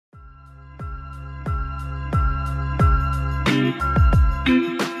Hey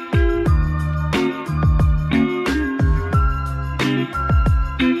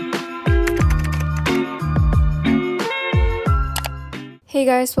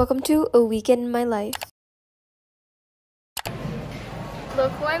guys, welcome to A Weekend in My Life.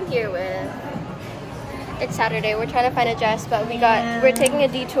 Look who I'm here with. It's Saturday. We're trying to find a dress, but we're taking a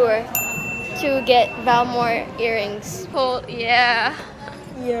detour to get Val more earrings. Oh yeah.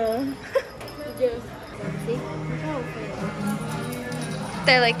 Yeah.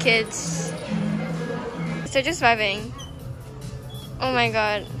 They're like kids. They're just vibing. Oh my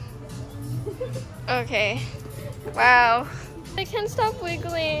god. Okay. Wow. I can't stop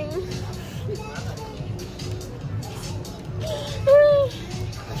wiggling.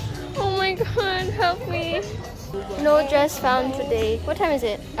 Oh my god, help me. No dress found today. What time is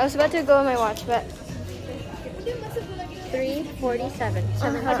it? I was about to go on my watch, but 3:47.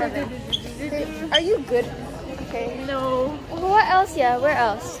 7:07. Are you good? Okay. No. What else? Yeah, where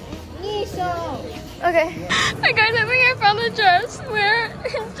else? Okay. Hi guys, I think I found a dress. Where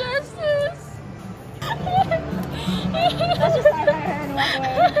is dresses? Let's just start her and walk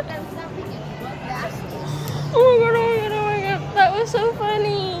away. Oh my god, oh my god, oh my god. That was so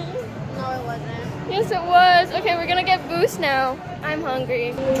funny. No, it wasn't. Yes, it was. Okay, we're gonna get boost now. I'm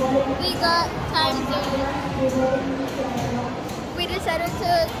hungry. We got time zone. We decided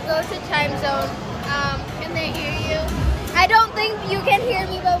to go to time zone. Can they hear you? I don't think you can hear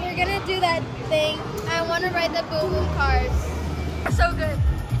me, but we're gonna do that thing. I wanna ride the boom boom cars. So good.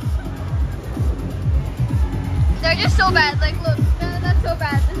 They're just so bad. Like, look, that's so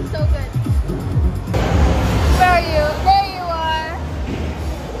bad. This is so good. Where are you? There you are.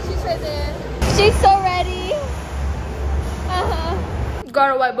 She's right there. She's so ready.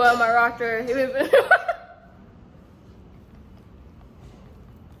 Got a white boy on my rocker.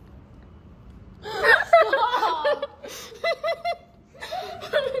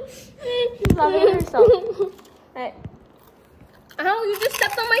 She's loving herself. Hey. Ow, you just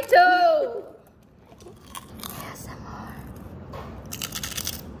stepped on my toe.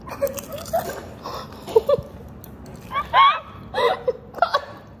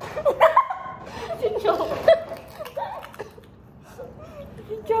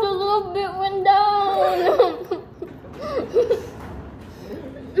 The little bit went down.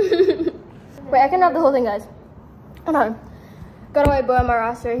 Wait, I can have the whole thing, guys. Hold on. Got a white boy on my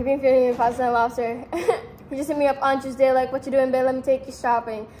roster. He been feeding me pasta and lobster. He just hit me up on Tuesday, like, what you doing, babe? Let me take you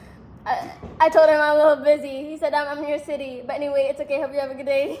shopping. I told him I'm a little busy. He said I'm in your city. But anyway, it's okay. Hope you have a good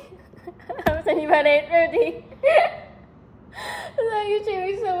day. I'm sending you by 8:30. So you treat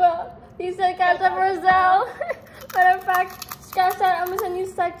me so well. He said catch up Roselle. Matter of fact, scratch that. I'm gonna send you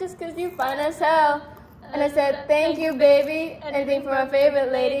stuck just cause you fine as hell. And I said thank you, baby. Anything for my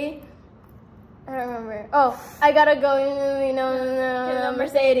favorite lady. I don't remember. Oh, I gotta go. No,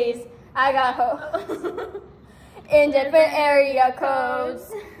 Mercedes. I got hoes in different area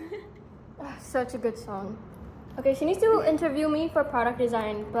codes. Such a good song. Okay, she needs to interview me for product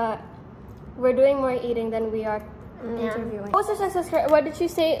design, but we're doing more eating than we are interviewing. What was her subscribe? What did she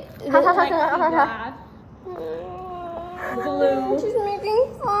say? Blue. She's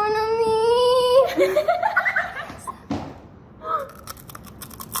making fun of me.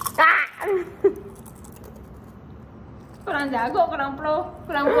 Kurang jago, kurang pro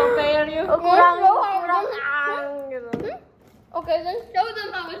player you. Okay, then show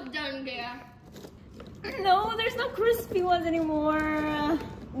them how it's done there. No, there's no crispy ones anymore.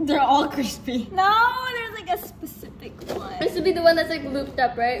 They're all crispy. No, there's like a specific one. This would be the one that's like looped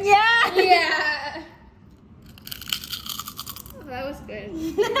up, right? Yeah. Yeah. Oh, that was good.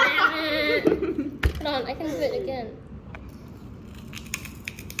 Hold on, I can do it again.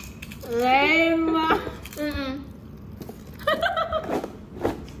 Lame.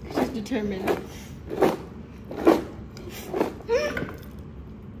 She's determined.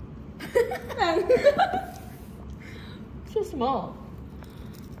 So small.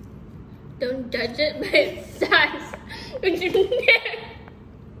 Don't judge it by its size. That's what she said.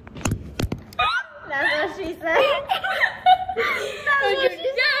 That's what she said. That's what she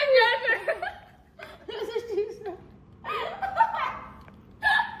said.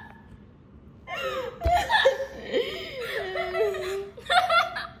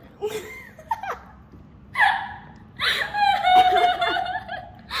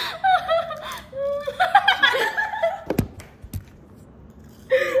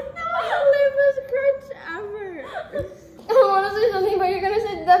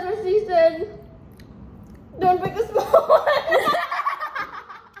 That's what she said. Don't pick a small one.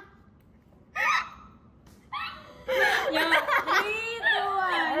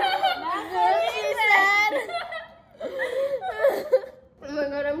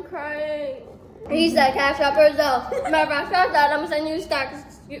 He said cash out or Zelle. Matter of fact, I'm gonna send you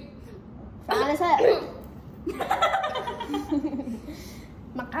stacks. Fine as hell.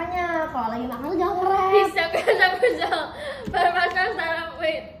 Makanya kalau lagi makan jangan He ngerem. said cash out or Zelle. Matter of fact,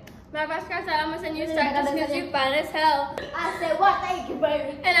 wait. Matter of fact, I'm gonna send you stacks because you fine as hell. I said what? Thank you,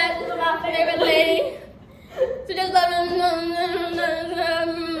 baby. And I was my favorite lady. So just love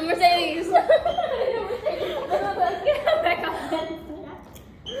Mercedes.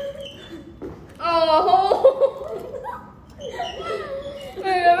 Oh.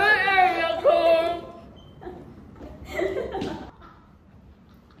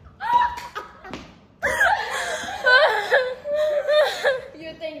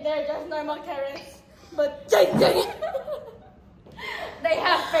 You think they're just normal carrots, but they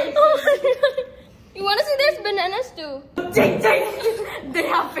have faces. Oh my God. You wanna see there's bananas too? They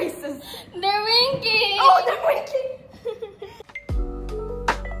have faces. They're winking. Oh, they're winking.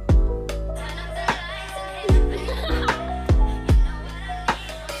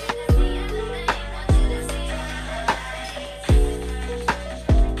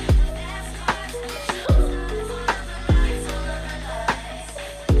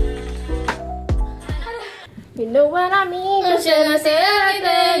 You know what I mean? I'm gonna say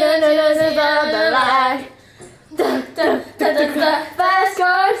everything under the light. Fast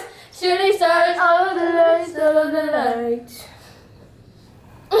cars, shooting stars, all of the lights, all of the lights.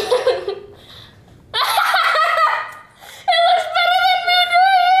 It looks better than me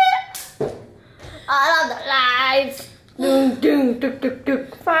doing it. All of the lights. Ding, ding, tuk, tuk,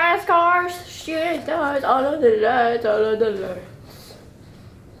 tuk. Fast cars, shooting stars, all of the lights, all of the lights.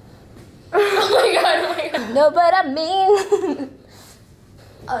 Oh my God, oh my God. Know what I mean?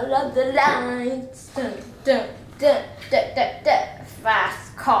 All of the lights. Dun, dun, dun, dun, dun, dun.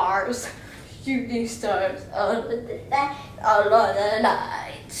 Fast cars, shooting stars, all of the lights, all of the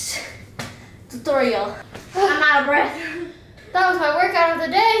lights. Tutorial. I'm out of breath. That was my workout of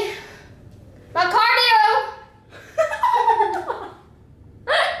the day. My cardio.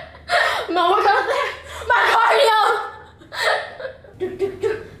 No, we're not there. My cardio. Duk, duk,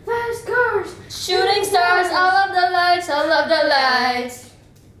 duk. Fast cars. Shooting stars, all of the lights, all of the lights.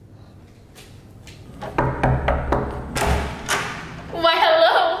 Why,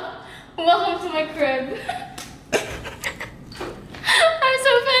 hello. Welcome to my crib. I'm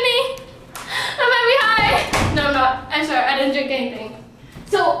so funny. I might be high. No, I'm not. I'm sorry, I didn't drink anything.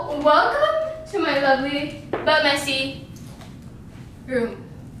 So, welcome to my lovely but messy room.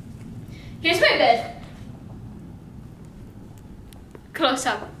 Here's my bed. Close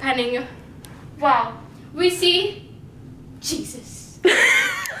up, panning you. Wow, we see Jesus. Sorry,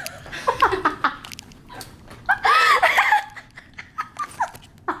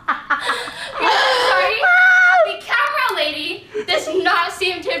 the camera lady does not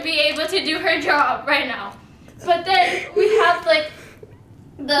seem to be able to do her job right now. But then we have like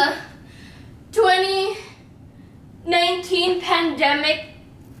the 2019 pandemic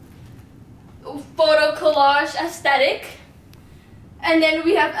photo collage aesthetic. And then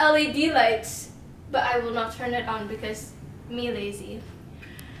we have LED lights, but I will not turn it on because me lazy.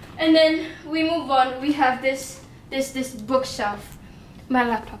 And then we move on. We have this bookshelf, my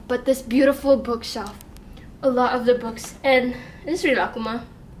laptop, but this beautiful bookshelf, a lot of the books. And is this real Akuma?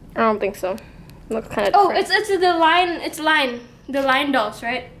 I don't think so. Looks kind of Oh, it's the line dolls,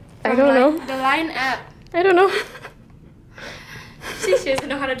 right? I don't know. The line app. I don't know. She doesn't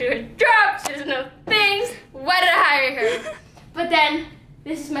know how to do her job. She doesn't know things. Why did I hire her? But then,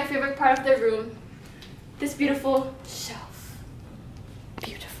 this is my favorite part of the room. This beautiful shelf.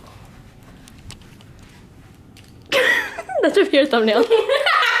 Beautiful. That should be your thumbnail.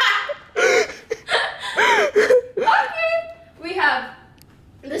 Okay. We have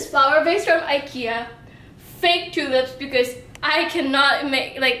this flower vase from IKEA. Fake tulips because I cannot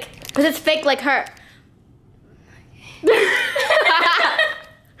make, like... Because it's fake like her.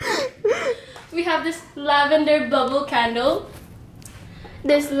 We have this lavender bubble candle.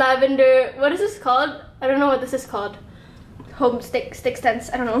 This lavender, what is this called? I don't know what this is called. Home stick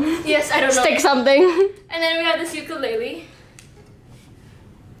stands. I don't know. Yes, I don't know. Stick something. And then we have this ukulele.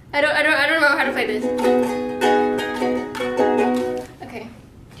 I don't remember how to play this. Okay,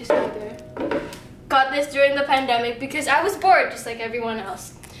 just right there. Got this during the pandemic because I was bored, just like everyone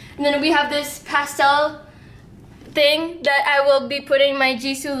else. And then we have this pastel thing that I will be putting my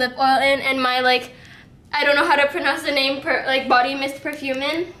Jisoo lip oil in and my like, I don't know how to pronounce the name, like body mist perfume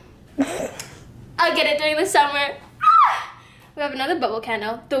in. I'll get it during the summer. We have another bubble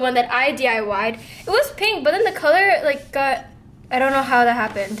candle, the one that I DIY'd. It was pink, but then the color like got, I don't know how that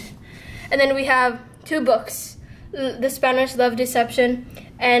happened. And then we have two books, The Spanish Love Deception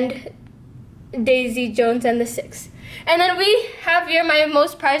and Daisy Jones and the Six. And then we have here my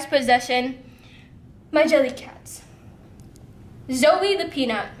most prized possession, my jelly cats. Zoe the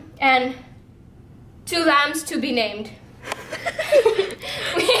Peanut and 2 lambs to be named.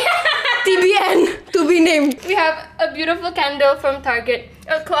 TBN, to be named. We have a beautiful candle from Target,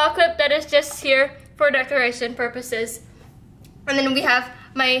 a claw clip that is just here for decoration purposes. And then we have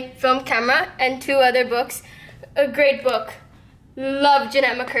my film camera and 2 other books. A great book. Love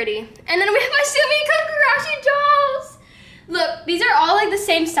Jeanette McCurdy. And then we have my Sumi Kagurashi dolls. Look, these are all like the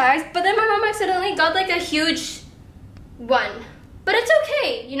same size, but then my mom accidentally got like a huge one. But it's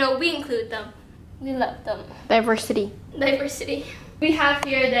okay, you know, we include them. We love them. Diversity. Diversity. We have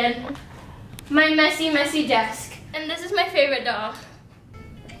here then my messy desk. And this is my favorite doll.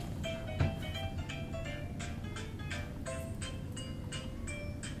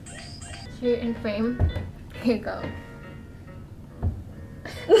 Here in frame. Here you go.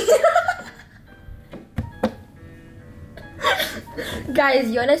 Guys,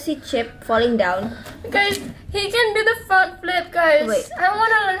 you wanna see Chip falling down? Guys, he can do the front flip, guys. Wait. I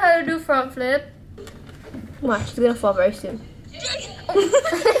wanna learn how to do front flip. Watch, he's gonna fall very soon.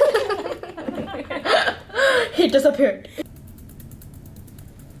 He disappeared.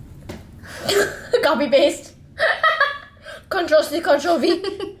 Copy paste. Control C, Control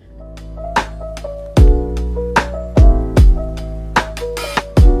V.